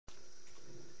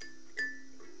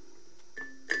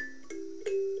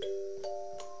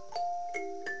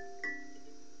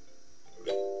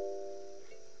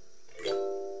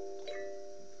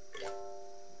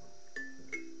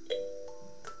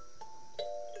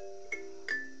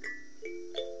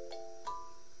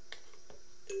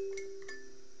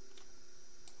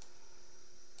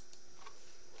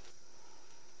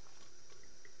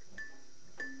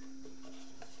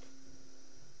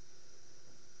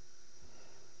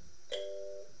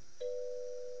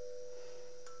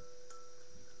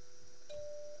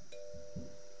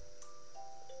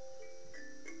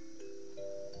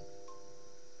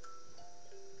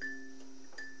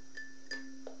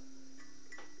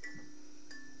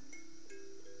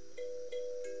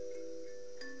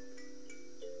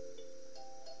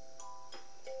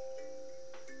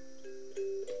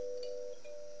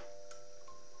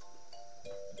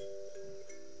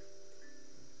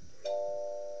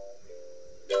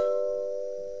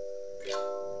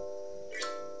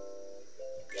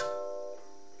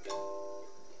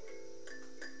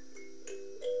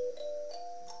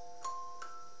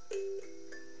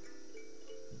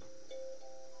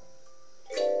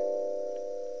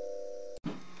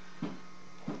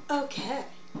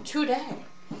Today,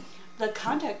 the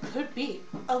content could be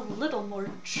a little more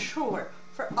mature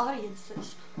for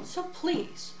audiences, so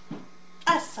please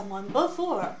ask someone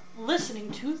before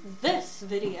listening to this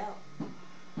video.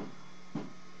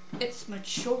 It's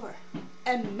mature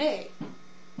and may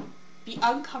be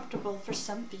uncomfortable for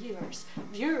some viewers.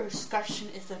 Viewer discretion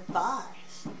is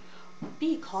advised.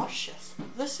 Be cautious.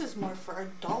 This is more for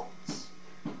adults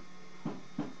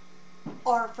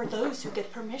or for those who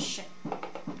get permission.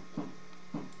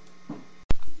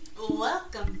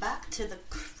 Welcome back to the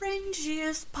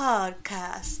cringiest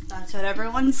podcast. That's what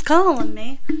everyone's calling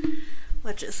me,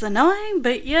 which is annoying,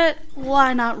 but yet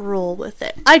why not roll with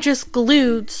it? I just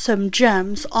glued some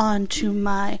gems onto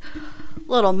my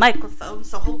little microphone,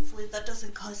 so hopefully that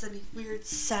doesn't cause any weird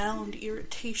sound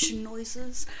irritation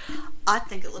noises. I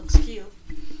think it looks cute.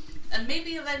 And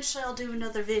maybe eventually I'll do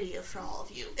another video for all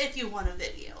of you, if you want a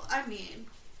video. I mean,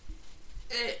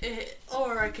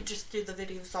 or I could just do the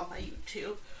videos on my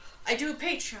YouTube. I do a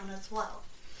Patreon as well.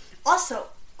 Also,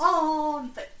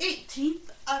 on the 18th,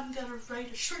 I'm going to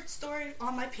write a short story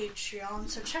on my Patreon,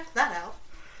 so check that out.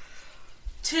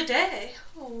 Today,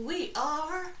 we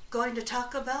are going to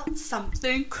talk about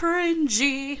something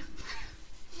cringy.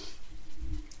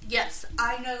 Yes,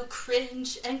 I know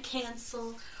cringe and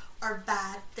cancel are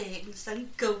bad things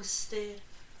and ghosted.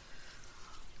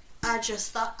 I just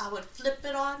thought I would flip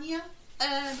it on you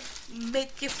and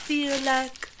make you feel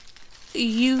like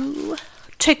you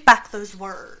take back those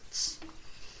words.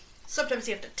 Sometimes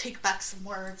you have to take back some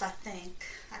words, I think.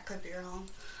 I could be wrong.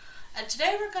 And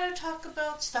today we're going to talk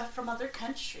about stuff from other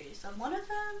countries. And one of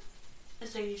them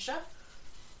is Asia.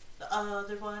 The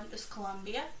other one is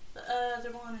Colombia. The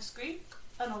other one is Greek.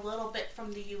 And a little bit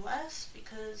from the US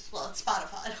because, well, it's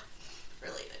Spotify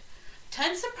related.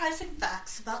 10 surprising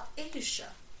facts about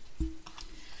Asia.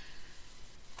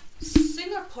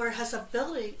 Singapore has a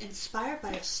building inspired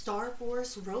by a Star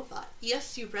Wars robot.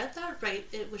 Yes, you read that right.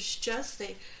 It was just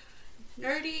a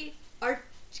nerdy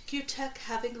architect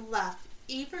having left.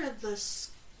 Even the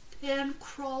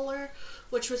Sandcrawler,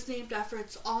 which was named after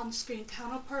its on-screen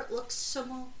counterpart, looks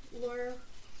similarly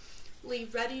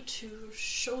ready to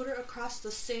shoulder across the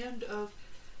sand of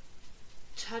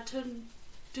Teton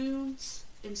Dunes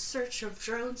in search of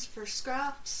drones for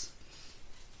scraps.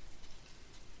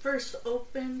 First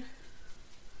opened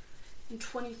in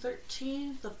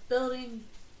 2013, the building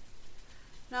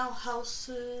now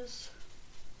houses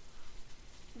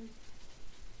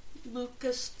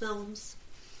Lucasfilms.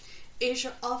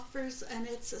 Asia offers, and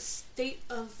it's a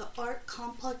state-of-the-art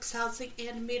complex housing,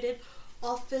 animated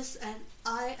office, and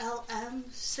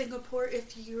ILM Singapore.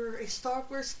 If you're a Star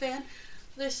Wars fan,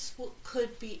 this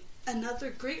could be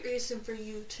another great reason for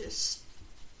you to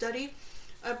study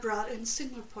abroad in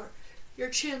Singapore. Your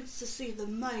chance to see the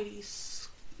mighty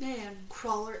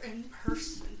Sandcrawler in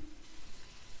person.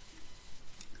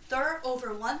 There are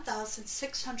over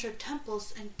 1,600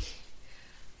 temples in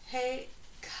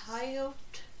Kyoto,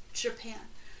 Japan.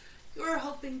 You are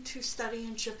hoping to study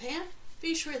in Japan?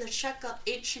 Be sure to check out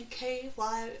ancient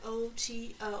Kyoto,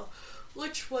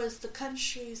 which was the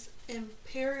country's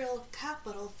imperial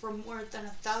capital for more than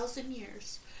 1,000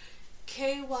 years.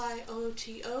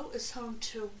 Kyoto is home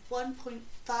to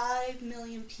 1.5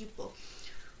 million people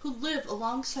who live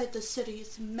alongside the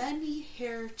city's many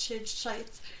heritage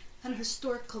sites and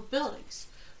historical buildings.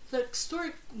 The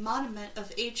historic monument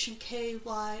of ancient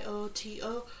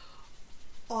Kyoto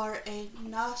are a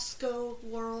UNESCO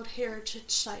World Heritage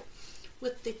Site,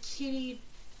 with the Kinji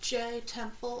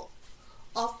Temple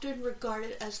often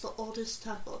regarded as the oldest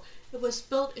temple. It was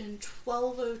built in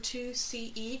 1202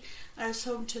 CE and is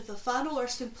home to the final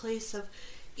resting place of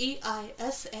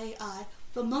Eisai,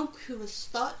 the monk who was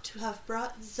thought to have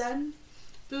brought Zen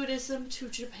Buddhism to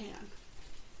Japan.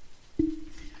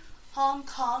 Hong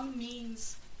Kong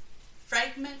means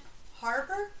fragment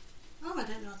harbor? Oh, I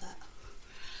didn't know that.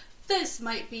 This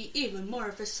might be even more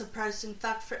of a surprising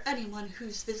fact for anyone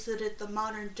who's visited the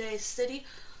modern-day city.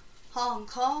 Hong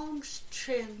Kong's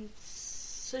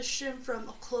transition from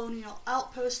a colonial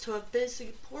outpost to a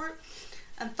busy port,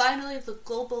 and finally the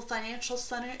global financial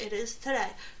center it is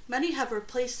today. Many have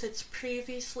replaced its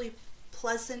previously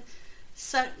pleasant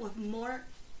scent with more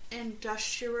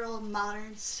industrial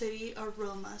modern city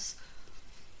aromas,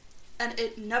 and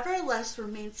it nevertheless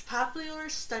remains popular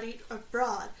studied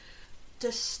abroad,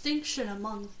 distinction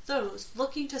among those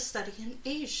looking to study in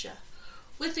Asia.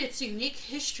 With its unique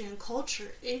history and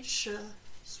culture,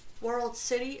 Asia's World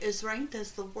City is ranked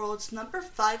as the world's number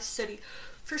 5 city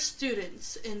for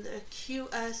students in the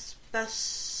QS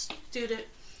Best Student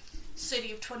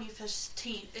City of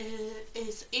 2015. It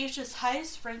is Asia's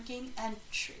highest ranking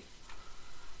entry.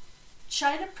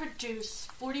 China produces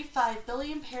 45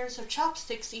 billion pairs of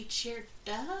chopsticks each year.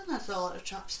 That's a lot of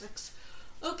chopsticks.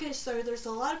 Okay, sir, there's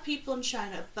a lot of people in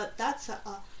China, but that's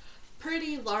a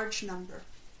pretty large number.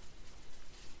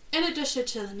 In addition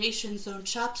to the nation's own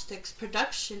chopsticks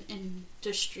production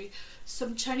industry,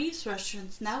 some Chinese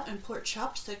restaurants now import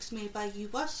chopsticks made by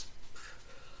U.S.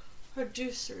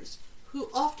 producers, who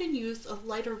often use a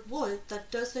lighter wood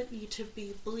that doesn't need to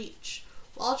be bleached.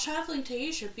 While traveling to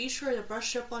Asia, be sure to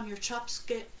brush up on your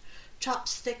chopstick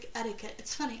etiquette.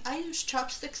 It's funny, I used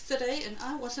chopsticks today and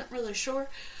I wasn't really sure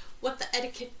what the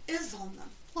etiquette is on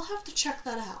them. We'll have to check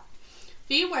that out.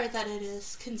 Be aware that it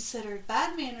is considered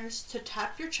bad manners to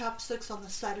tap your chopsticks on the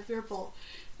side of your bowl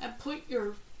and put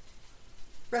your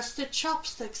rusted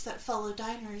chopsticks at fellow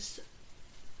diners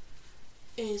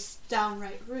is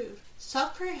downright rude.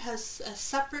 South Korea has a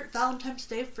separate Valentine's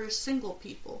Day for single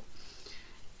people.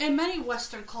 In many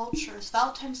Western cultures,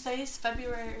 Valentine's Day is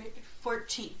February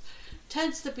 14th.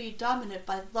 Tends to be dominated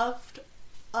by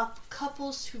loved-up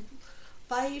couples who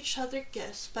buy each other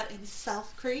gifts, but in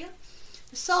South Korea,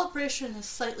 the celebration is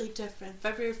slightly different.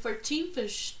 February 14th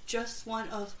is just one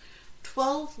of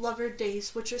 12 lover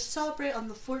days, which are celebrated on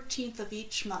the 14th of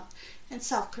each month. In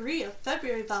South Korea,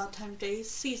 February Valentine's Day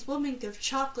sees women give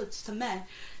chocolates to men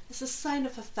as a sign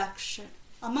of affection.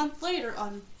 A month later,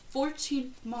 on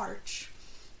 14th March,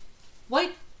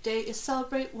 White Day is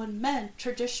celebrated when men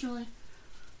traditionally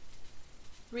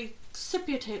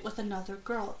reciprocate with another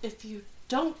girl. If you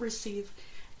don't receive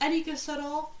any gifts at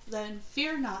all, then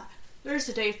fear not. There's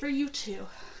a day for you too.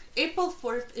 April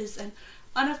 4th is an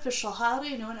unofficial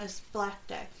holiday known as Black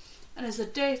Day, and is a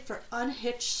day for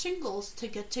unhitched singles to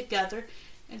get together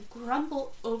and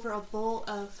grumble over a bowl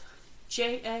of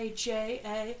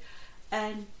Jajanmyeon,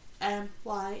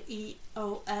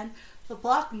 the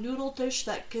block noodle dish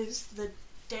that gives the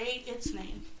day its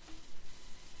name.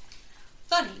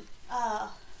 Funny,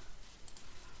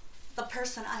 the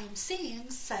person I am seeing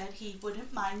said he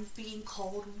wouldn't mind being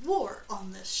called War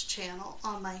on this channel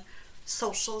on my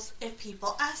socials if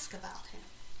people ask about him.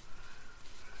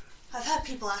 I've had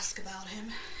people ask about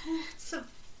him. It's a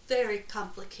very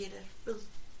complicated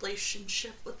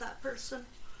relationship with that person.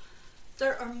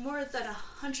 There are more than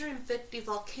 150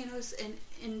 volcanoes in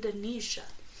Indonesia.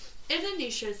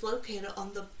 Indonesia is located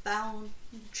on the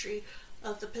boundary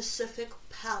of the Pacific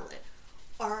Plate,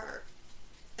 or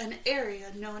an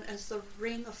area known as the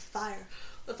Ring of Fire,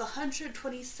 with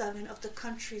 127 of the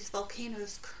country's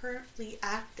volcanoes currently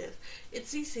active.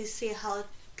 It's easy to see how it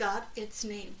got its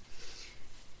name.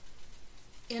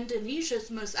 Indonesia's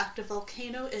most active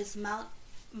volcano is Mount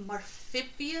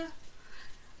Marfipia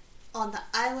on the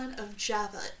island of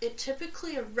Java. It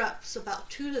typically erupts about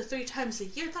 2 to 3 times a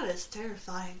year. That is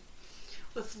terrifying.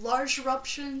 With large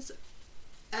eruptions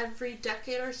every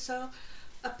decade or so.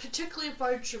 A particularly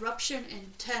large eruption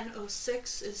in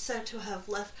 1006 is said to have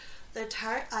left the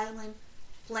entire island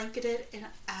blanketed in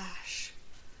ash.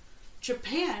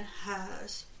 Japan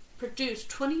has produced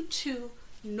 22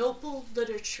 Nobel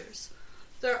literatures.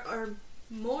 There are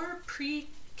more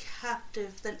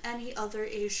pre-captive than any other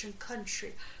Asian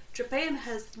country. Japan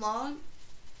has long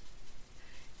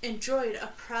enjoyed a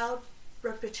proud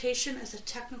reputation as a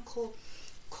technical,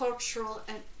 cultural,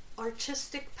 and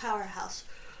artistic powerhouse,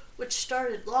 which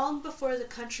started long before the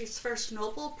country's first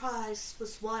Nobel Prize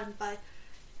was won by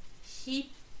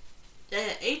Hideyukawa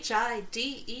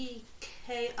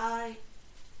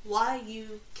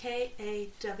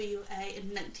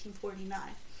in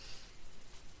 1949.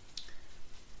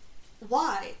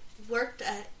 Y worked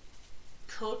at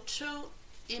Kyoto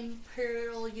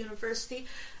Imperial University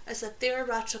as a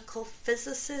theoretical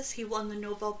physicist. He won the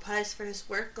Nobel Prize for his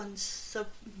work on subatomic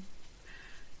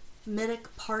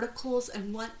particles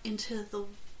and went into the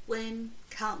win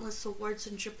countless awards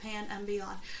in Japan and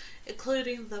beyond,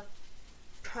 including the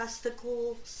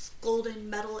Prestigious Golden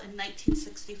Medal in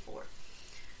 1964.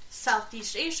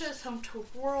 Southeast Asia is home to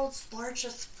the world's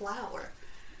largest flower.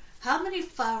 How many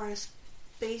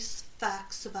flowers-based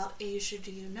facts about Asia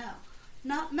do you know?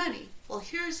 Not many. Well,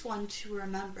 here's one to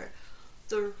remember.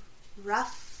 The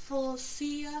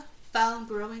Rafflesia, found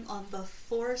growing on the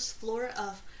forest floor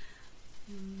of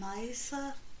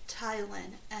Malaysia,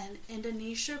 Thailand, and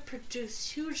Indonesia,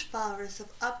 produce huge flowers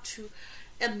of up to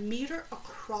a meter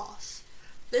across.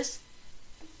 This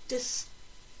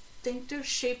distinctive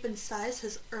shape and size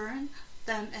has earned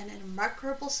them an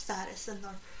remarkable status, and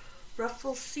the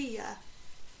Rafflesia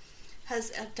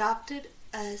has adopted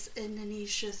as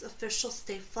Indonesia's official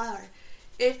state flower.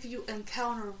 If you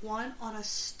encounter one on a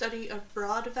study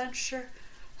abroad adventure,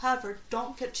 however,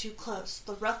 don't get too close.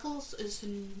 The Raffles is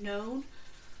known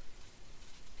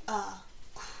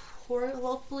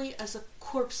colloquially as a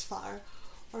corpse flower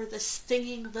or the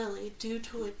stinging lily due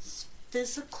to its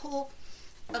physical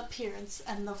appearance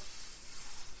and the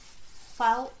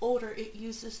foul odor it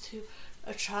uses to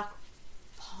attract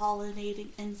pollinating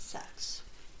insects.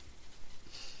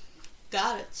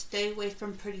 Got it. Stay away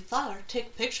from pretty flower.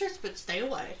 Take pictures, but stay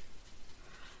away.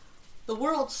 The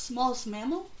world's smallest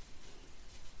mammal?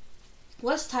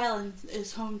 West Thailand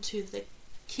is home to the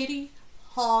kitty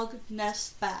hog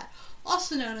nest bat,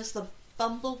 also known as the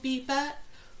bumblebee bat,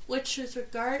 which is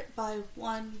regarded by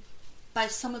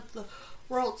some of the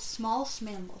world's smallest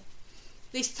mammals.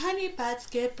 These tiny bats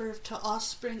give birth to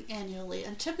offspring annually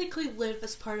and typically live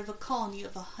as part of a colony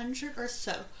of 100 or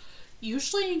so,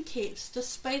 usually in caves.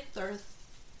 Despite their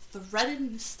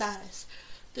threatened status,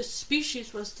 the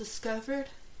species was discovered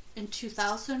in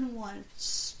 2001,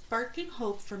 sparking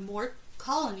hope for more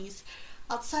colonies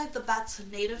outside the bat's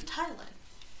native Thailand.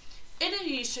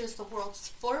 Indonesia is the world's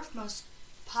fourth most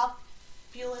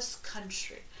populous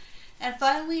country. And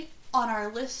finally, on our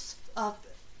list of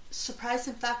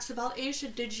surprising facts about Asia,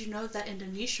 did you know that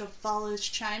Indonesia follows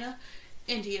China,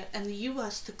 India, and the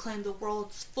US to claim the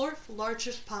world's fourth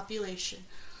largest population?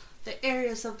 The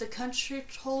areas of the country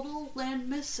total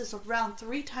landmass is around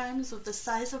 3 times of the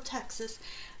size of Texas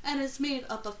and is made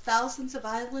up of thousands of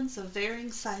islands of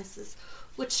varying sizes,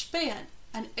 which span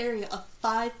an area of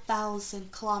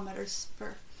 5,000 kilometers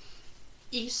per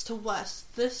east to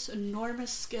west. This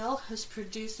enormous scale has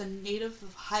produced a native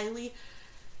of highly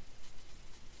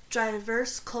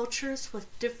diverse cultures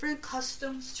with different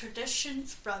customs,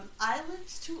 traditions from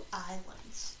islands to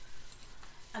islands.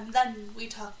 And then we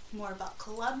talk more about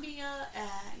Colombia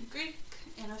and Greek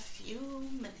in a few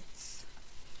minutes.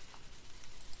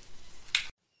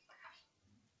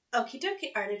 Okie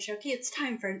dokie, artichoke, it's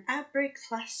time for an ad break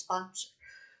 / sponsor.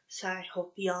 So I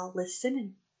hope y'all listen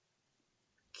and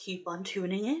keep on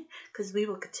tuning in, because we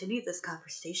will continue this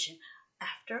conversation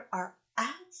after our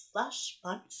ad /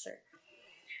 sponsor.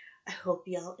 I hope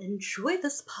y'all enjoy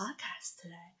this podcast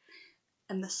today,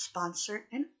 and the sponsor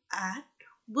and ad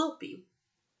will be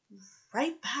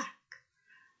right back.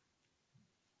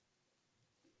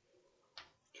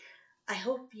 I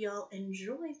hope y'all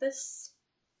enjoy this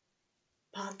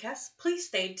podcast. Please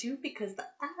stay tuned because the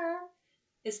ad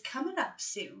is coming up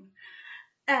soon.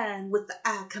 And with the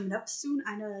ad coming up soon,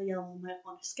 I know y'all might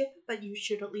want to skip it, but you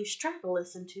should at least try to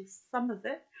listen to some of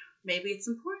it. Maybe it's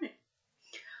important.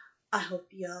 I hope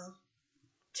y'all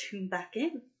tune back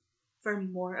in for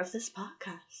more of this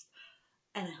podcast.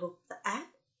 And I hope the ad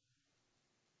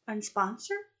and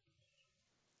sponsor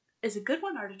is a good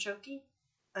one, artichoke.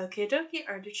 Okay, dokie,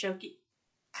 artichoke.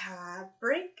 Ad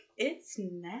break, it's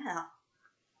now.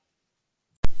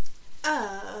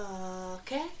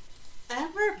 Okay,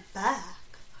 and we're back.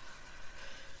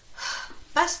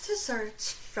 Best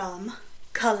desserts from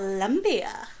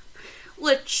Colombia,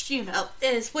 which,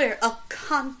 is where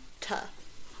Acanta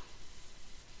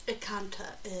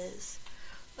is.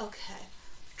 Okay.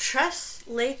 Tres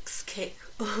Lakes cake.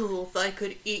 Oh, if I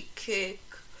could eat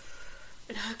cake.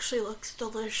 It actually looks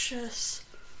delicious.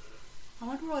 I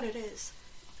wonder what it is.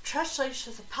 Tres Lakes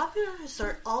is a popular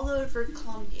dessert all over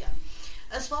Colombia,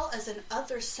 as well as in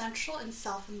other Central and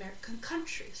South American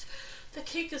countries. The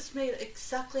cake is made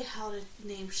exactly how the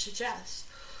name suggests.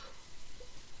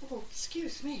 Oh,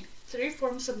 excuse me. 3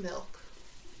 forms of milk.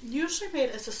 Usually made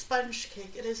as a sponge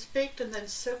cake, it is baked and then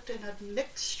soaked in a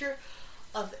mixture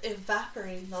of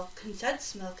evaporated milk,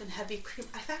 condensed milk, and heavy cream.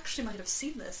 I actually might have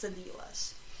seen this in the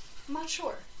US. I'm not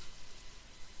sure.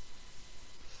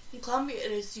 In Colombia,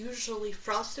 it is usually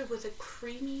frosted with a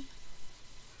creamy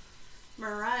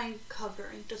meringue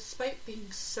covering. Despite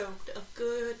being soaked, a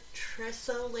good Tres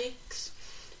Lakes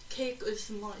cake is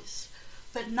moist,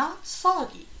 but not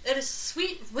soggy. It is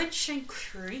sweet, rich, and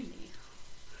creamy.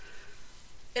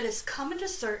 It is common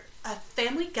dessert at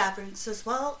family gatherings as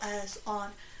well as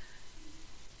on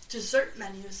dessert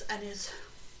menus and is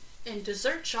in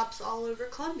dessert shops all over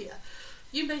Colombia.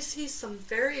 You may see some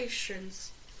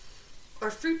variations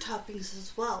or fruit toppings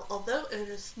as well, although it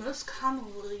is most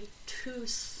commonly to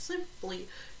simply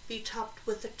be topped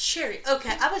with a cherry.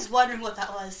 Okay, I was wondering what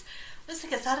that was. I was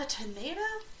like, is that a tomato?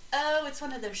 Oh, it's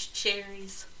one of those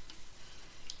cherries.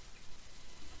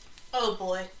 Oh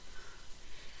boy.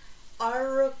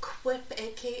 Araquip,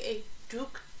 aka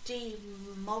Duc de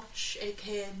Moch,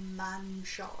 aka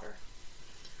Manjar.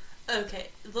 Okay,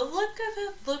 the look of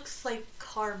it looks like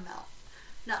caramel.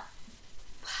 Now,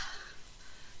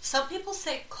 some people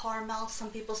say caramel,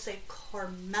 some people say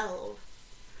caramel.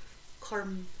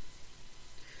 Caramel.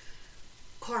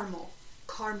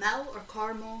 Caramel or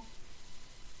caramel.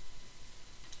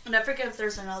 And I forget if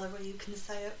there's another way you can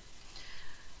say it.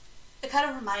 It kind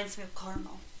of reminds me of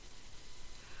caramel.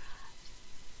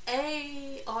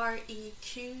 Arequipe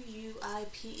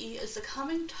is a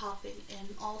common topping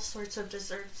in all sorts of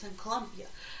desserts in Colombia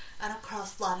and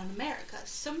across Latin America,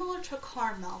 similar to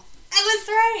caramel. I was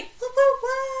right! Woo woo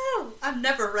woo! I've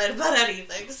never read about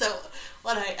anything, so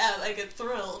when I am, I get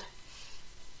thrilled.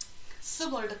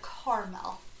 Similar to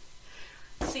caramel.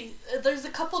 See, there's a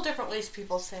couple different ways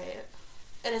people say it.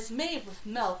 It is made with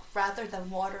milk rather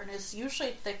than water and is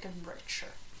usually thick and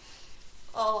richer.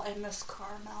 Oh, I miss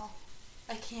caramel.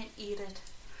 I can't eat it.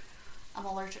 I'm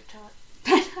allergic to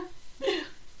it.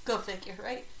 Go figure,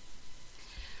 right?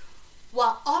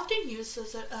 While often used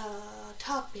as a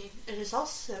topping, it is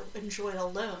also enjoyed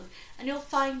alone, and you'll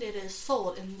find it is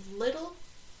sold in little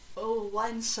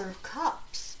one-serve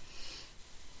cups.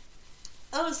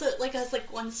 Oh, so it has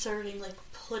one serving like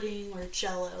pudding or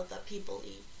jello that people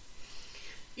eat.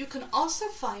 You can also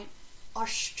find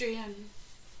Austrian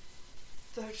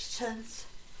versions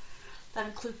that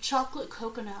include chocolate,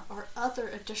 coconut, or other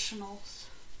additionals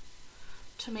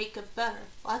to make it better.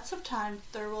 Lots of times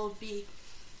there will be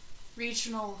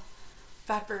regional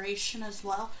variation as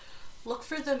well. Look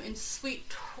for them in sweet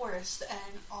tourist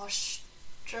and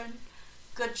Austrian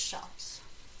good shops.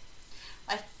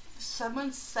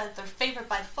 Someone said their favorite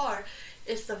by far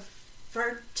is the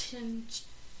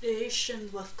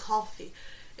fermentation with coffee.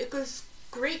 It goes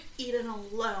great eaten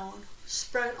alone,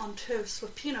 spread on toast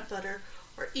with peanut butter,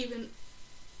 or even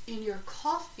in your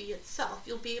coffee itself.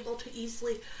 You'll be able to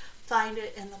easily find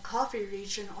it in the coffee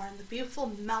region or in the beautiful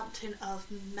mountain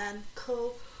of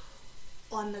Manco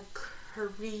on the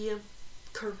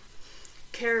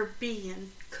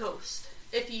Caribbean coast.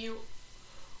 If you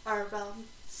are around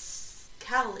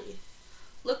Cali,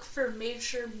 look for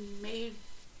Manjar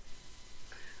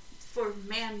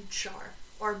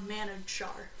or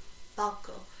Manajar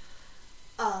Balco,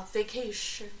 a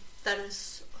vacation that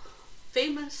is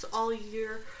famous all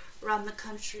year around the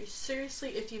country. Seriously,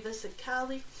 if you visit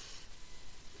Cali,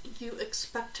 you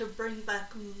expect to bring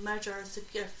back Manjar as a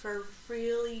gift for a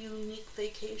really unique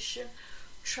vacation.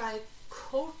 Try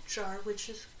Kojar, which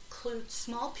includes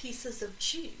small pieces of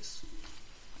cheese.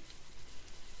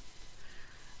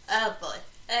 Oh boy.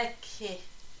 Okay.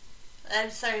 I'm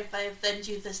sorry if I offend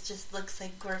you. This just looks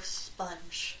like gross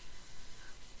sponge.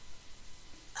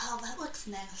 Oh, that looks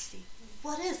nasty.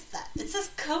 What is that? It says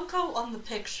cocoa on the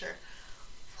picture.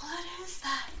 What is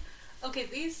that? Okay,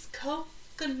 these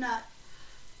coconut...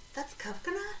 That's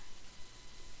coconut?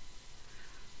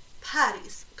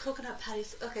 Patties. Coconut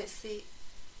patties. Okay, see.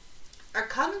 Our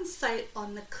common sight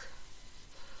on the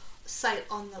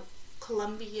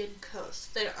Colombian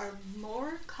coast. They are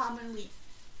more commonly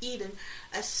eaten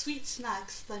as sweet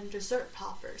snacks than dessert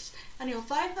poppers, and you'll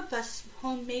find the best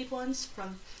homemade ones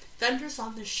from vendors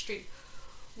on the street.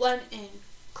 One in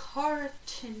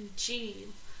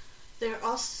Cartagena. They're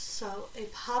also a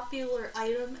popular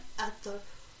item at the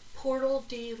Portal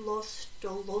de los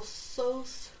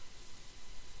Dolosos,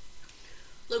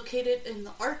 located in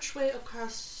the archway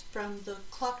across from the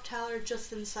clock tower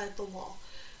just inside the wall.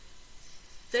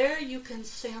 There you can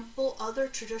sample other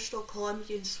traditional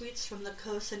Colombian sweets from the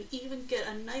coast and even get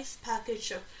a nice package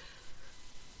of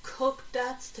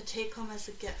coconuts to take home as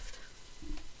a gift.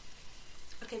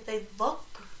 Okay, they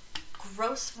look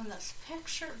gross from this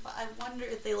picture, but I wonder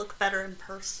if they look better in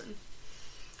person.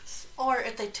 Or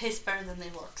if they taste better than they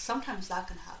look. Sometimes that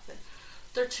can happen.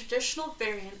 Their traditional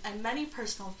variant and many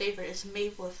personal favorite is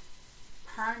made with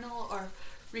kernel or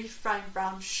refined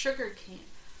brown sugar cane.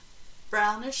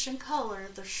 Brownish in color,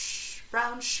 the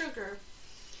brown sugar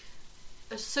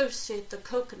associate the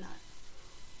coconut.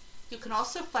 You can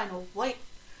also find a white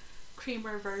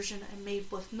creamer version and made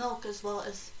with milk, as well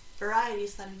as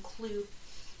varieties that include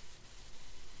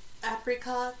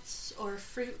apricots or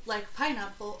fruit like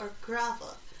pineapple or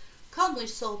guava, commonly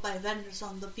sold by vendors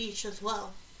on the beach as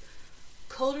well.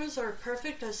 Codas are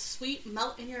perfect as sweet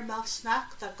melt-in-your-mouth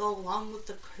snack that go along with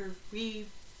the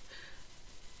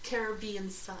Caribbean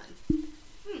sun.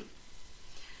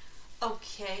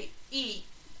 Okay,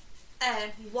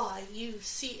 ENYUCAD,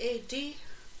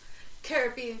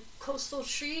 Caribbean coastal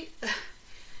treat.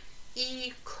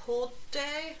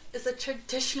 Ecote is a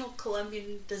traditional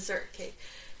Colombian dessert cake.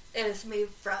 It is made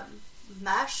from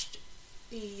mashed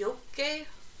ioke,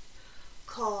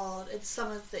 called in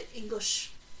some of the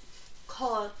English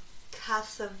called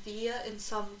cassavilla in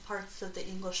some parts of the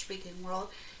English-speaking world,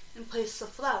 in place of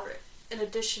flour. In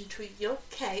addition to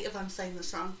yoke, if I'm saying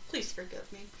this wrong, please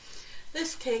forgive me.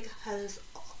 This cake has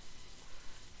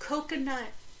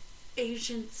coconut,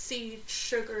 Asian seed,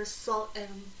 sugar, salt,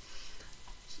 and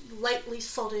lightly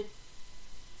salted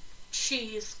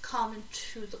cheese common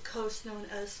to the coast, known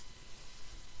as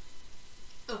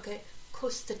Okay,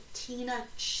 Costatina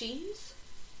cheese?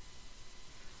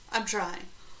 I'm trying.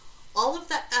 All of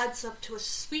that adds up to a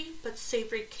sweet but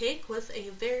savory cake with a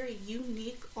very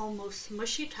unique, almost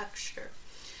mushy texture.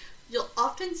 You'll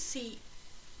often see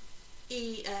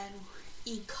Ikato,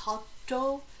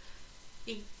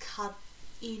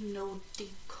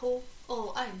 Inodico.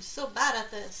 Oh, I am so bad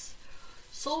at this.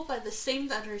 Sold by the same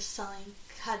vendors selling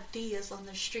cadillas on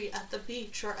the street, at the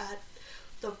beach, or at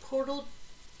the Portal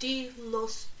de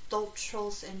los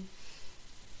Dolces in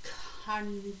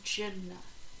Cartagena.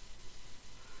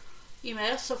 You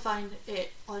may also find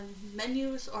it on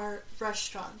menus or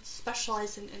restaurants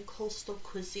specializing in coastal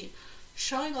cuisine,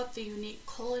 showing off the unique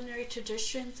culinary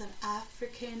traditions and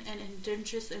African and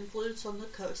indigenous influence on the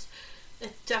coast.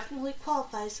 It definitely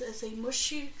qualifies as a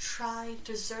mushy try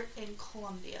dessert in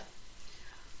Colombia.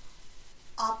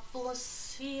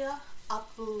 Ablosa,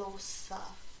 Ablisa.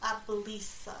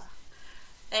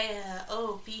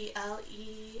 Obleas.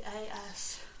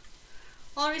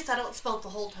 Well, at least I don't spell it the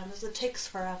whole time, as it takes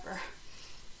forever.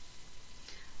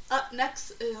 Up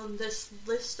next on this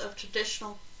list of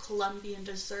traditional Colombian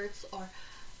desserts are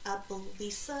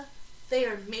ablisa. They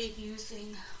are made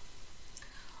using...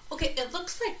 Okay, it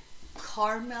looks like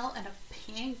caramel and a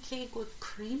pancake with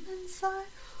cream inside?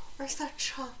 Or is that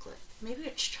chocolate? Maybe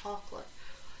it's chocolate.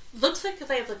 Looks like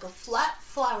they have like a flat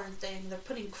flour thing. They're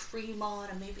putting cream on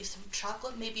and maybe some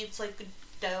chocolate. Maybe it's like a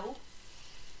dough.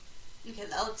 Okay,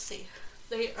 now let's see.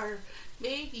 They are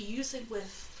made using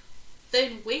with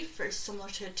thin wafers similar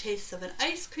to the taste of an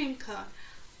ice cream cone.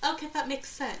 Okay, that makes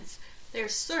sense. They're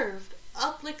served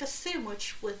up like a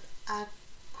sandwich with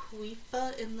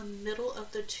arequipa in the middle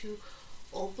of the two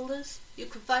obelisks. You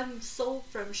can find them sold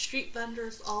from street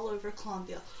vendors all over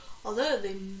Colombia. Although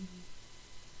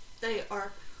they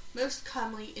are most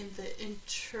commonly in the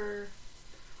interior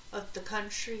of the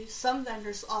country, some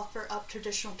vendors offer up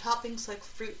traditional toppings like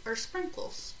fruit or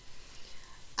sprinkles.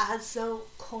 Azo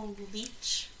con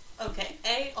leche. Okay,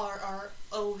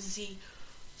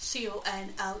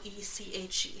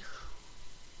 Arrozoconleche.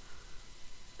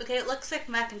 Okay, it looks like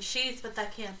mac and cheese, but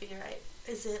that can't be right.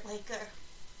 Is it like a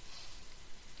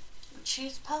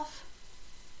cheese puff?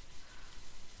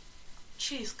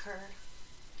 Cheese curd.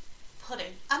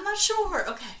 Pudding. I'm not sure.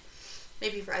 Okay.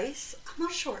 Maybe rice? I'm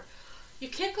not sure. You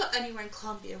can't go anywhere in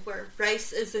Colombia where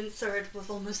rice isn't served with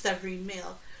almost every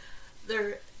meal.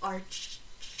 There are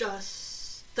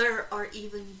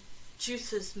even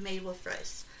juices made with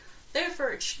rice.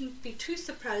 Therefore, it shouldn't be too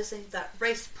surprising that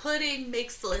rice pudding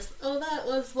makes the list. Oh, that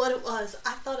was what it was.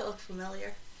 I thought it looked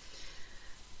familiar.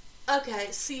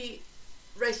 Okay, see,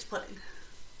 rice pudding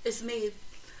is made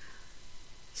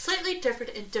slightly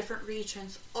different in different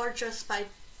regions or just by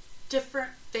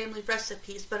different family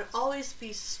recipes, but it always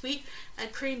be sweet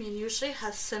and creamy and usually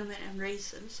has cinnamon and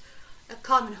raisins. A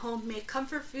common homemade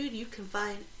comfort food, you can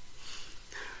find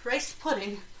rice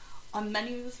pudding on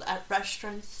menus at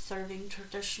restaurants serving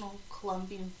traditional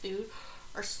Colombian food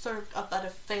or served up at a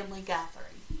family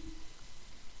gathering.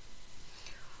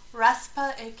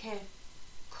 Raspa, aka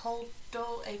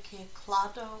coldo, aka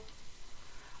clado.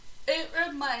 It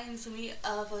reminds me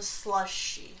of a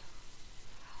slushy.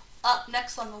 Up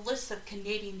next on the list of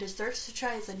Canadian desserts to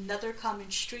try is another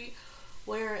common street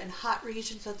where in hot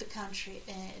regions of the country.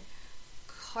 In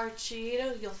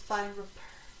Cartagena, you'll find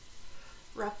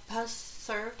rapas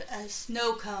served as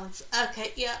snow cones.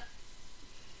 Okay, yeah.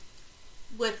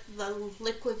 With the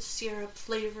liquid syrup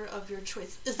flavor of your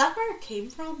choice. Is that where it came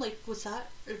from? Like, was that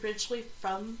originally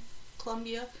from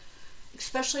Colombia?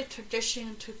 Especially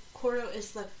tradition to Coro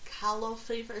is the calo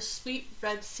flavor, a sweet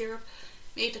red syrup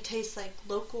made to taste like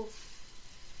local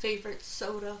favorite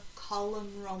soda,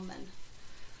 column Roman.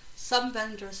 Some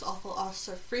vendors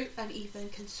offer fruit and even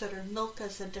consider milk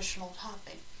as additional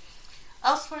topping.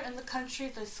 Elsewhere in the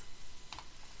country, this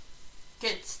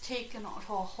gets taken to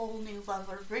a whole new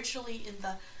level. Originally in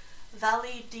the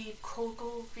Valle de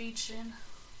Cogo region,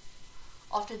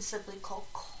 often simply called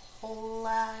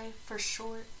Colai for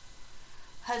short,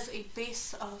 has a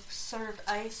base of served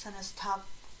ice and is topped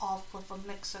off with a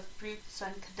mix of fruits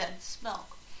and condensed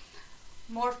milk.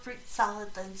 More fruit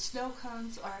salad than snow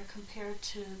cones are compared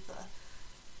to the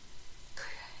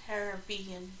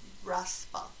Caribbean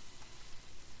raspa.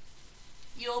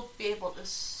 You'll be able to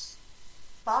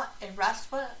spot a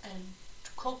raspa and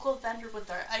cocoa vendor with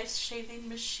our ice shaving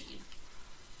machine.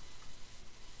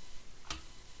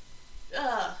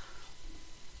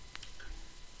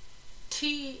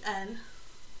 TN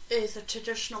is a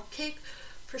traditional cake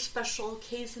for special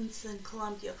occasions in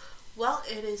Colombia. While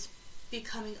it is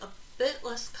becoming a bit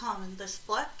less common, this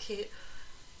black cake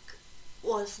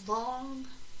was long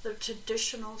the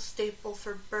traditional staple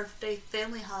for birthday,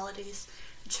 family holidays,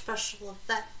 and special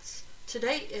events.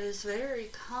 Today, it is very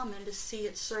common to see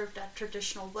it served at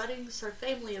traditional weddings or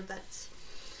family events,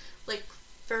 like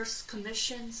first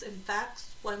commissions. In fact,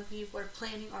 when we were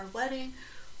planning our wedding,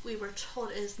 we were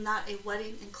told it is not a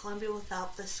wedding in Colombia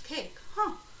without this cake.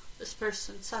 This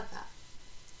person said that.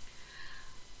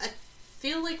 I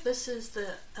feel like this is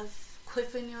the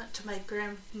equivalent to my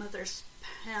grandmother's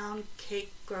pound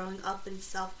cake growing up in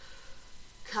South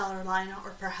Carolina,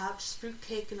 or perhaps fruit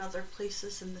cake in other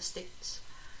places in the States.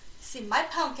 See, my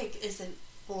pound cake isn't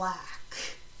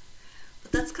black,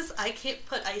 but that's because I can't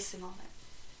put icing on it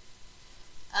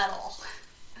at all.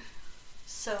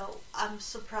 So I'm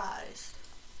surprised.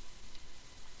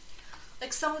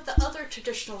 Like some of the other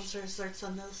traditional desserts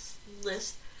on this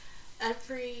list,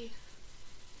 every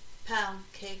pound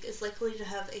cake is likely to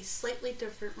have a slightly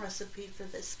different recipe for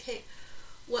this cake.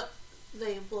 What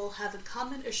they will have in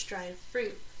common is dried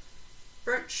fruit,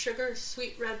 burnt sugar,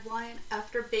 sweet red wine.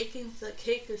 After baking, the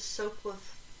cake is soaked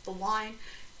with the wine,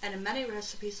 and in many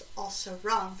recipes also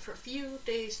rum, for a few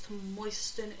days to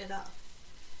moisten it up.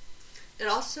 It's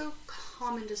also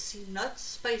common to see nuts,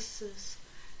 spices,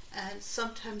 and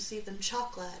sometimes even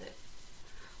chocolate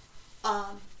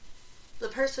added. The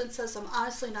person says, I'm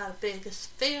honestly not a biggest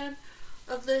fan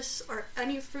of this or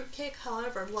any fruitcake.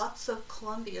 However, lots of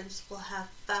Colombians will have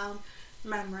fond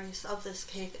memories of this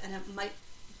cake, and it might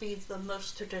be the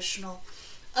most traditional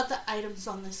of the items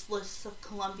on this list of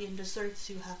Colombian desserts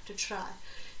you have to try.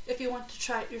 If you want to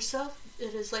try it yourself,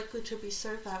 it is likely to be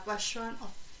served at a restaurant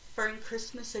offering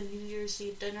Christmas and New Year's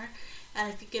Eve dinner,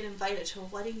 and if you get invited to a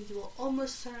wedding, you will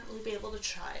almost certainly be able to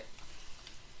try it.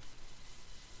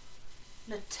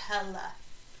 Nutella.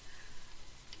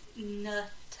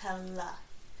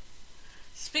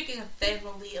 Speaking of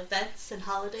family events and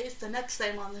holidays, the next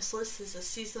item on this list is a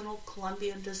seasonal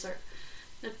Colombian dessert.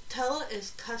 Nutella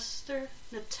is custard.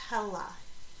 Nutella,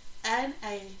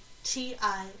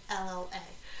 Natilla.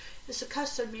 It's a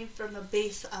custard made from a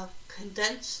base of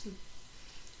condensed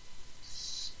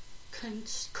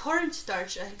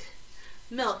cornstarch and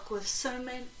milk with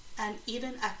cinnamon, and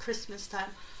eaten at Christmas time,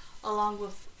 along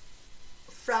with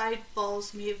fried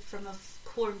balls made from a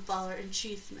corn flour and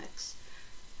cheese mix.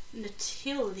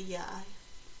 Natilla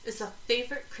is a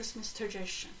favorite Christmas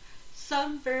tradition.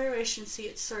 Some variations see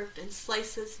it served in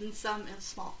slices and some in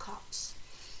small cups.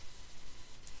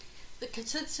 The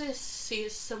consistency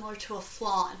is similar to a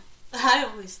flan. I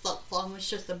always thought flan was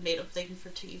just a made-up thing for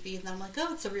TV, and then I'm like,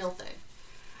 oh, it's a real thing.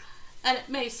 And it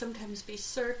may sometimes be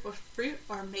served with fruit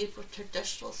or made with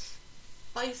traditional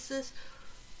spices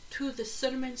to the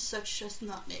cinnamon, such as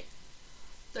nutmeg.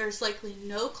 There is likely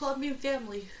no Colombian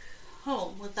family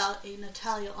home without a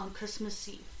Nutella on Christmas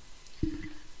Eve.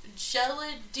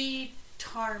 Gelée de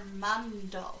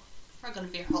Tamarindo. We're going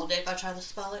to be here all day if I try to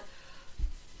spell it.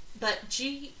 But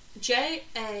Jaledetamarindo.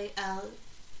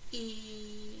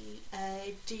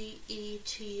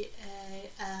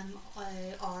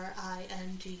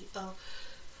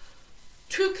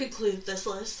 To conclude this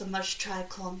list of must-try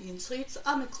Colombian sweets,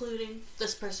 I'm including,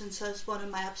 this person says, one of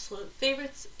my absolute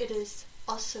favorites. It is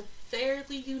also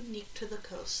fairly unique to the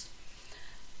coast.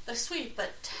 A sweet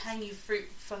but tangy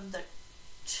fruit from the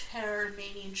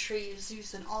Taramanian tree is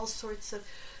used in all sorts of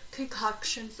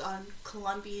concoctions on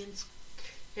Colombia's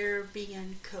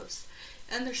Caribbean coast,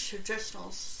 and there's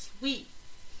traditional sweet.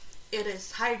 It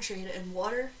is hydrated in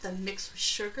water, then mixed with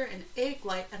sugar and egg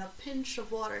white and a pinch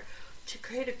of water to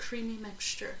create a creamy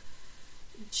mixture.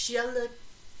 Jalea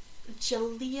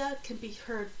can be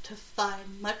heard to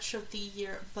find much of the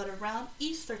year, but around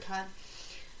Easter time,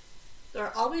 there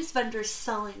are always vendors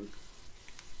selling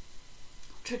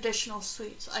traditional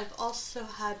sweets. I've also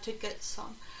had to get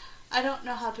some. I don't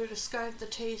know how to describe the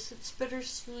taste. It's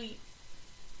bittersweet.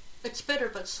 It's bitter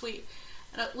but sweet,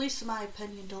 and at least in my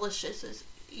opinion, delicious. As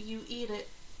you eat it,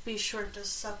 be sure to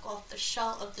suck off the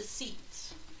shell of the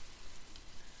seeds.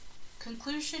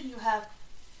 Conclusion, you have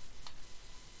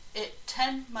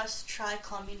 10 must-try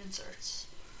Colombian desserts.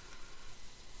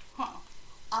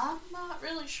 I'm not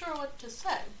really sure what to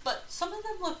say, but some of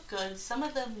them look good, some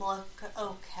of them look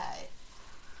okay.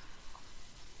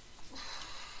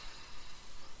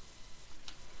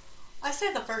 I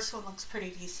say the first one looks pretty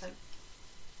decent.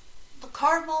 The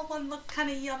caramel one looked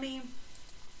kind of yummy,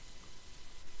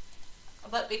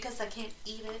 but because I can't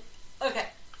eat it,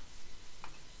 okay.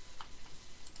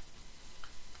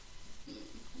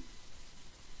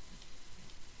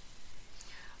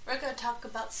 We're going to talk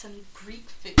about some Greek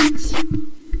foods.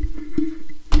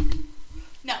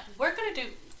 Now, we're going to do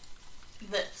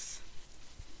this.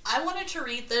 I wanted to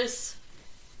read this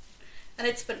and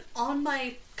it's been on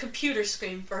my computer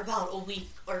screen for about a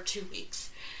week or 2 weeks.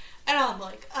 And I'm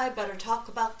like, I better talk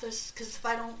about this, because if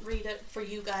I don't read it for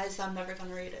you guys, I'm never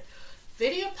going to read it.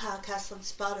 Video podcasts on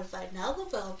Spotify now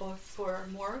available for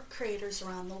more creators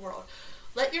around the world.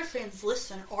 Let your fans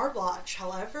listen or watch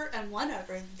however and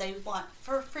whenever they want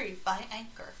for free by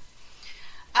Anchor.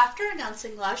 After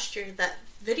announcing last year that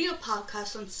video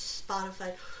podcasts on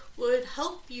Spotify would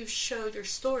help you show your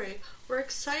story, we're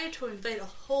excited to invite a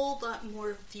whole lot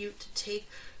more of you to take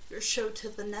your show to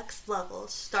the next level.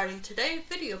 Starting today,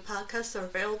 video podcasts are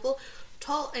available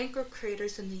to all Anchor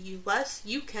creators in the US,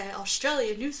 UK,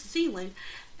 Australia, New Zealand,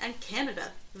 and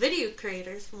Canada. Video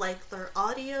creators, like their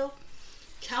audio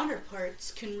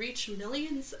counterparts, can reach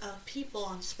millions of people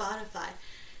on Spotify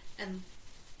and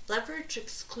leverage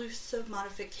exclusive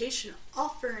modification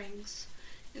offerings,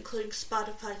 including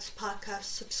Spotify's podcast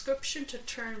subscription, to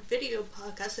turn video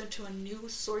podcasts into a new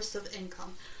source of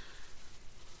income.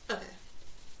 Okay.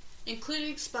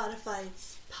 Including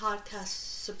Spotify's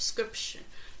podcast subscription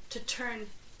to turn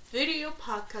video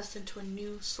podcasts into a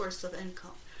new source of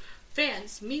income.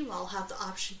 Fans, meanwhile, have the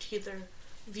option to either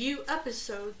view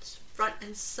episodes front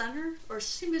and center or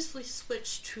seamlessly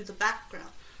switch to the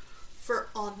background for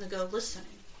on-the-go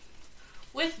listening.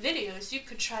 With videos, you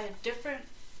could try a different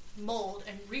mold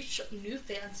and reach new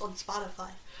fans on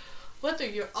Spotify. Whether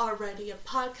you're already a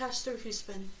podcaster who's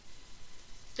been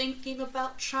thinking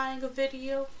about trying a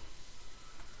video.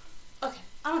 Okay,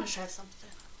 I want to try something.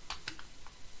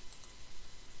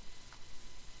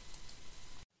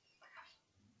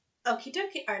 Okie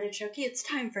dokie, artichoke, it's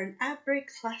time for an ad break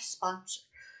 / sponsor.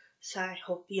 So I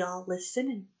hope y'all listen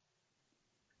and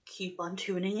keep on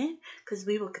tuning in, because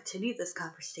we will continue this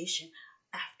conversation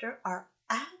after our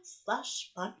ad /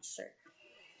 sponsor.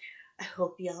 I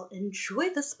hope y'all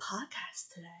enjoy this podcast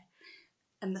today,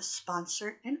 and the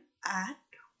sponsor and ad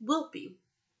will be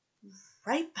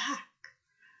right back.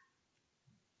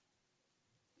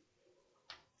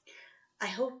 I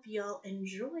hope y'all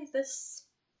enjoy this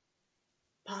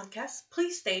podcast.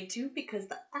 Please stay tuned, because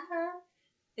the ad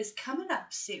is coming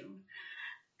up soon.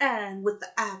 And with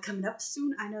the ad coming up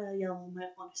soon, I know y'all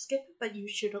might want to skip it, but you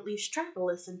should at least try to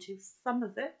listen to some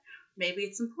of it. Maybe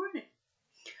it's important.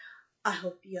 I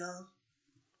hope y'all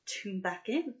tune back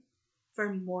in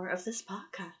for more of this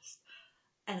podcast.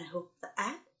 And I hope the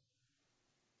ad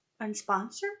and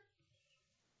sponsor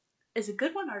is a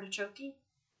good one, artichoke.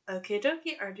 Okay,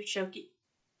 dokie, artichoke.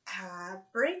 Ad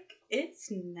break, it's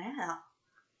now.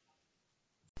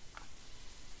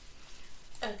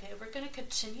 Okay, we're going to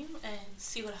continue and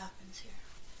see what happens here,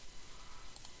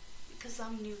 because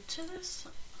I'm new to this.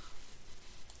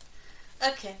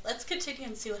 Okay, let's continue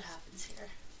and see what happens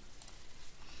here.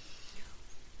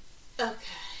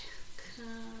 Okay,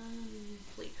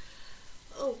 complete.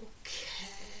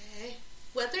 Okay,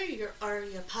 whether you're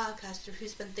already a podcaster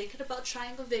who's been thinking about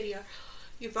trying a video,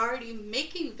 you've already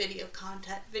making video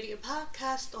content, video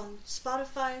podcast on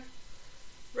Spotify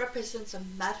represents a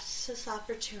massive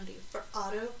opportunity for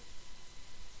audio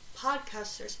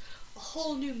podcasters. A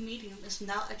whole new medium is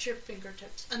now at your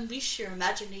fingertips. Unleash your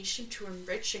imagination to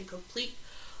enrich and complete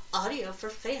audio for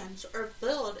fans, or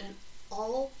build an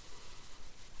all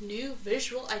new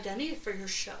visual identity for your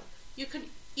show. You can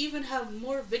even have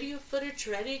more video footage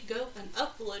ready to go and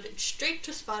upload it straight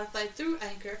to Spotify through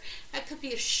Anchor. That could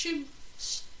be a seamlessly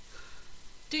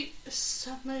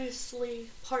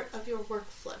part of your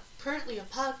workflow. Currently a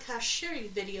podcast sharing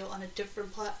video on a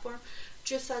different platform,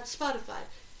 just add Spotify.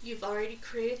 You've already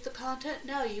created the content,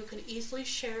 now you can easily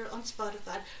share it on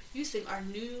Spotify using our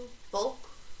new bulk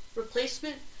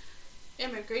replacement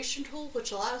immigration tool,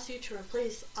 which allows you to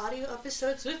replace audio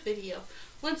episodes with video.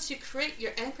 Once you create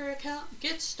your Anchor account,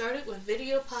 get started with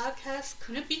video podcasts.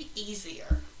 Couldn't be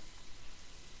easier.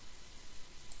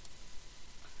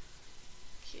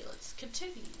 Okay, let's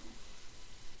continue.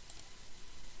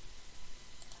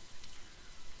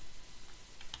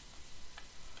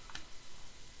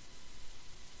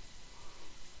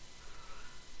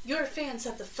 Your fans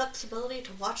have the flexibility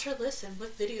to watch or listen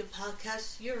with video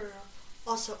podcasts. You're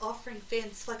also offering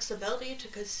fans flexibility to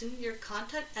consume your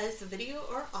content as video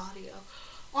or audio.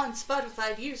 On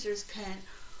Spotify, users can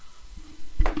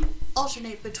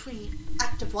alternate between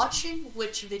active watching,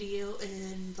 which video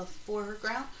in the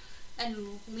foreground,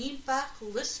 and lean back,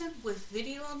 listen with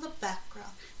video on the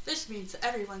background. This means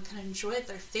everyone can enjoy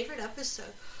their favorite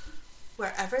episode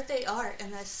wherever they are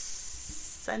in a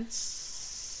SCENARIO,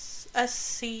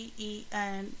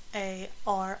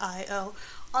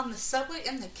 on the subway,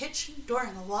 in the kitchen,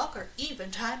 during a walk, or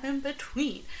even time in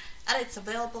between. And it's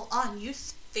available on your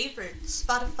favorite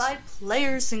Spotify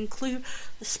players, include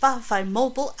the Spotify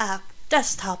mobile app,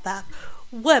 desktop app,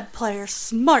 web player,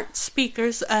 smart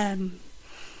speakers, and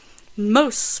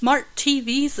most smart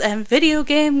TVs and video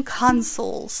game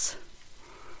consoles.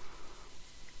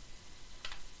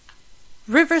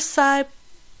 Riverside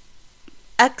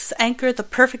X Anchor, the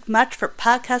perfect match for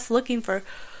podcasts looking for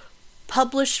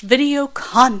published video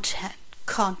content.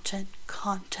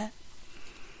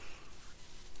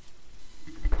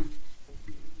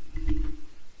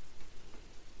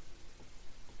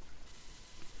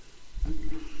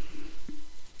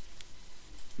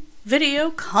 Video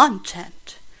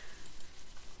content.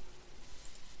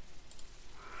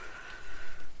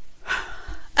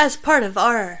 As part of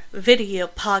our video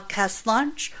podcast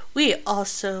launch, we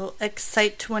also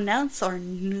excite to announce our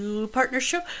new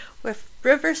partnership with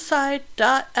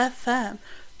Riverside.fm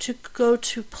to go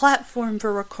to platform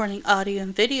for recording audio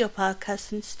and video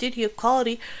podcasts in studio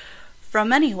quality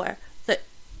from anywhere. The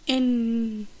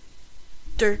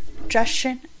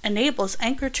intergestion enables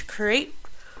Anchor to create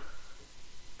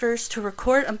to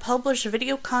record and publish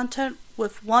video content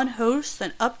with one host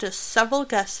and up to several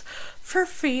guests for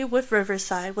free with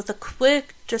Riverside, with a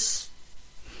quick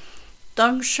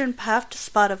junction path to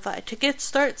Spotify. To get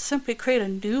started, simply create a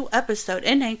new episode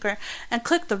in Anchor and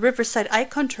click the Riverside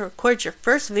icon to record your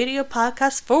first video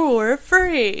podcast for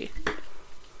free.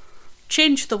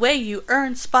 Change the way you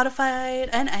earn Spotify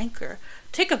and Anchor.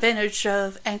 Take advantage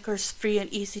of Anchor's free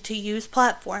and easy-to-use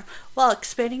platform while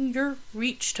expanding your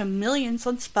reach to millions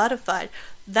on Spotify.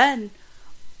 Then,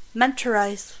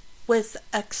 mentorize with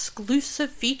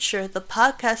exclusive feature, the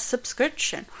podcast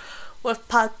subscription. With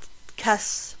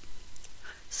podcast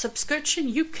subscription,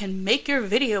 you can make your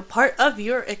video part of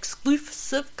your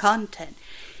exclusive content.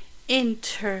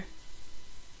 Intervencing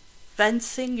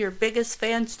your biggest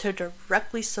fans to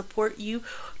directly support you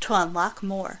to unlock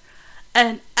more.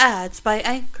 And ads by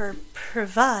Anchor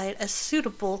provide a suite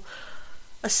of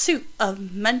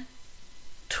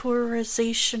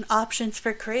mentorization options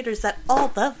for creators at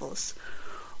all levels.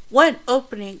 When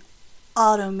opening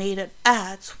automated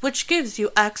ads, which gives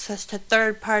you access to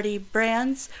third-party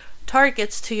brands,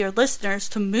 targets to your listeners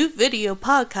to move video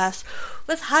podcasts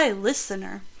with high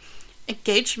listener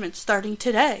engagement starting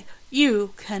today.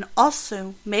 You can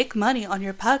also make money on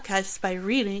your podcast by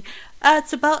reading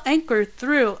ads about Anchor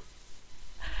through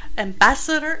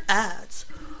Ambassador ads.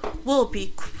 We'll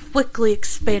be quickly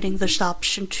expanding this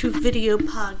option to video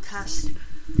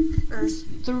podcasters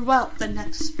throughout the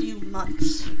next few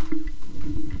months. I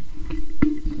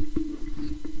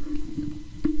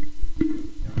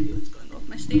feel it's going off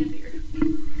my stand here. I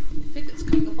think it's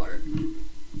coming apart.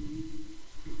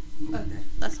 Okay,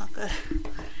 that's not good.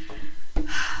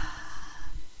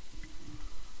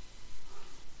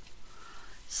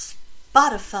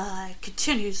 Spotify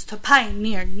continues to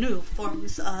pioneer new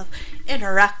forms of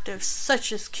interactive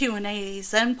such as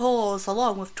Q&As and polls,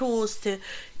 along with tools to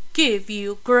give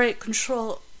you great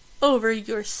control over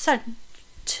your content,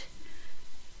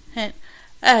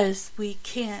 as we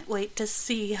can't wait to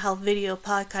see how video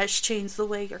podcasts change the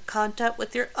way your content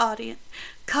with your audience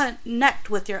connect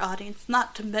with your audience,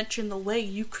 not to mention the way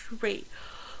you create.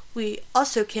 We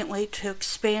also can't wait to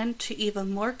expand to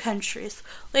even more countries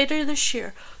later this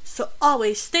year, so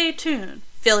always stay tuned.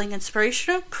 Feeling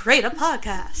inspirational? Create a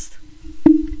podcast,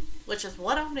 which is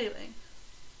what I'm doing.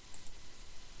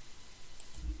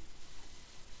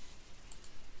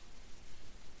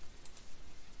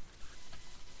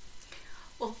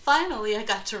 Well, finally I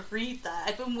got to read that.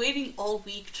 I've been waiting all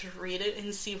week to read it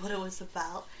and see what it was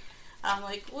about. I'm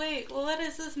like, wait, what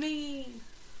does this mean?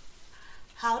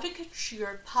 How to get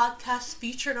your podcast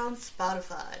featured on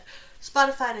Spotify.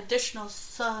 Spotify additional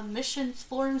submissions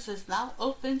forms is now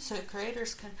open so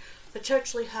creators can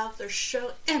potentially have their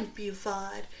show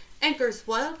amplified. Anchor's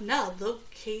web now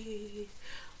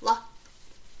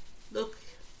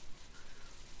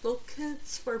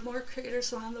locates for more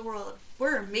creators around the world.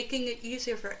 We're making it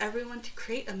easier for everyone to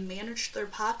create and manage their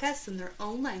podcasts in their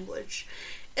own language.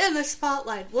 In the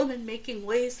spotlight, women making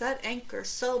waves at Anchor,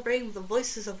 celebrating the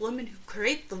voices of women who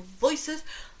create the voices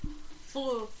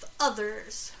for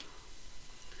others.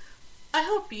 I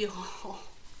hope you all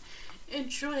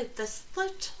enjoyed this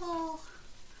little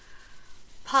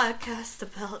podcast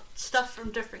about stuff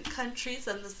from different countries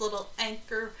and this little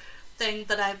Anchor thing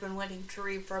that I've been waiting to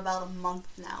read for about a month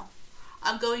now.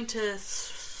 I'm going to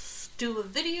do a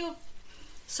video,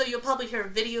 so you'll probably hear a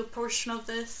video portion of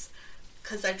this,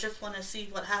 because I just want to see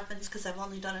what happens, because I've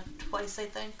only done it twice, I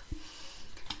think.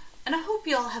 And I hope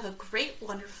you all have a great,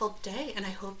 wonderful day, and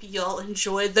I hope you all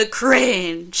enjoy the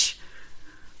cringe.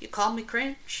 You call me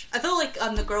cringe? I feel like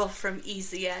I'm the girl from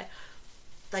Easy A.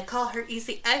 I call her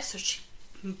Easy A so she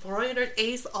embroidered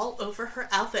A's all over her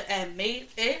outfit and made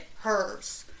it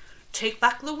hers. Take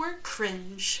back the word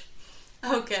cringe.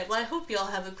 Okay, well, I hope you all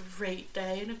have a great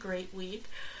day and a great week.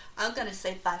 I'm gonna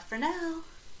say bye for now.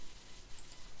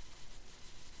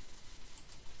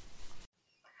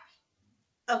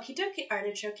 Okie dokie,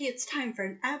 artichoke, it's time for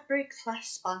an ad break /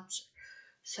 sponsor.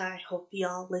 So I hope you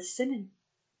all listen and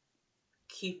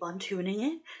keep on tuning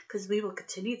in, because we will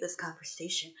continue this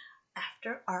conversation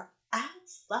after our ad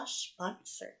 /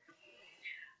 sponsor.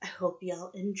 I hope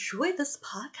y'all enjoy this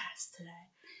podcast today,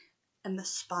 and the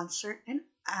sponsor and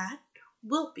ad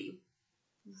will be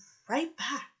right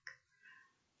back.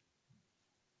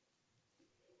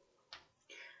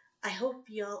 I hope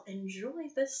y'all enjoy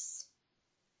this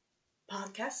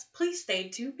podcast. Please stay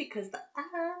tuned because the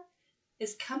ad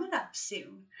is coming up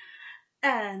soon.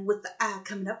 And with the ad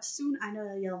coming up soon, I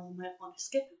know y'all might want to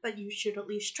skip it, but you should at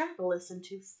least try to listen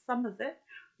to some of it.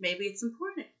 Maybe it's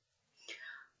important.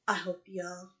 I hope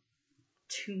y'all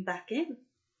tune back in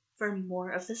for more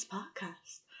of this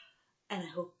podcast. And I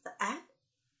hope the ad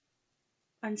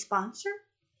and sponsor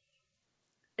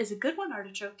is a good one,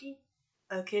 Artichoke.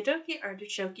 Okay, dokie,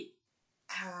 Artichoke.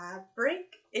 Ad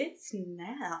break, it's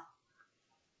now.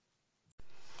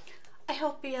 I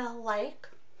hope y'all like.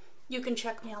 You can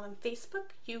check me out on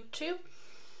Facebook, YouTube,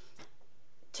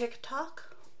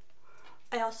 TikTok.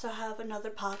 I also have another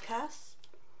podcast.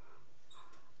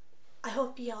 I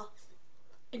hope y'all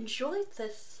enjoyed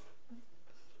this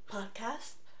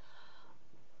podcast.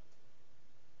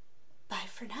 Bye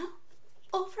for now.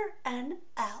 Over and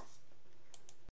out.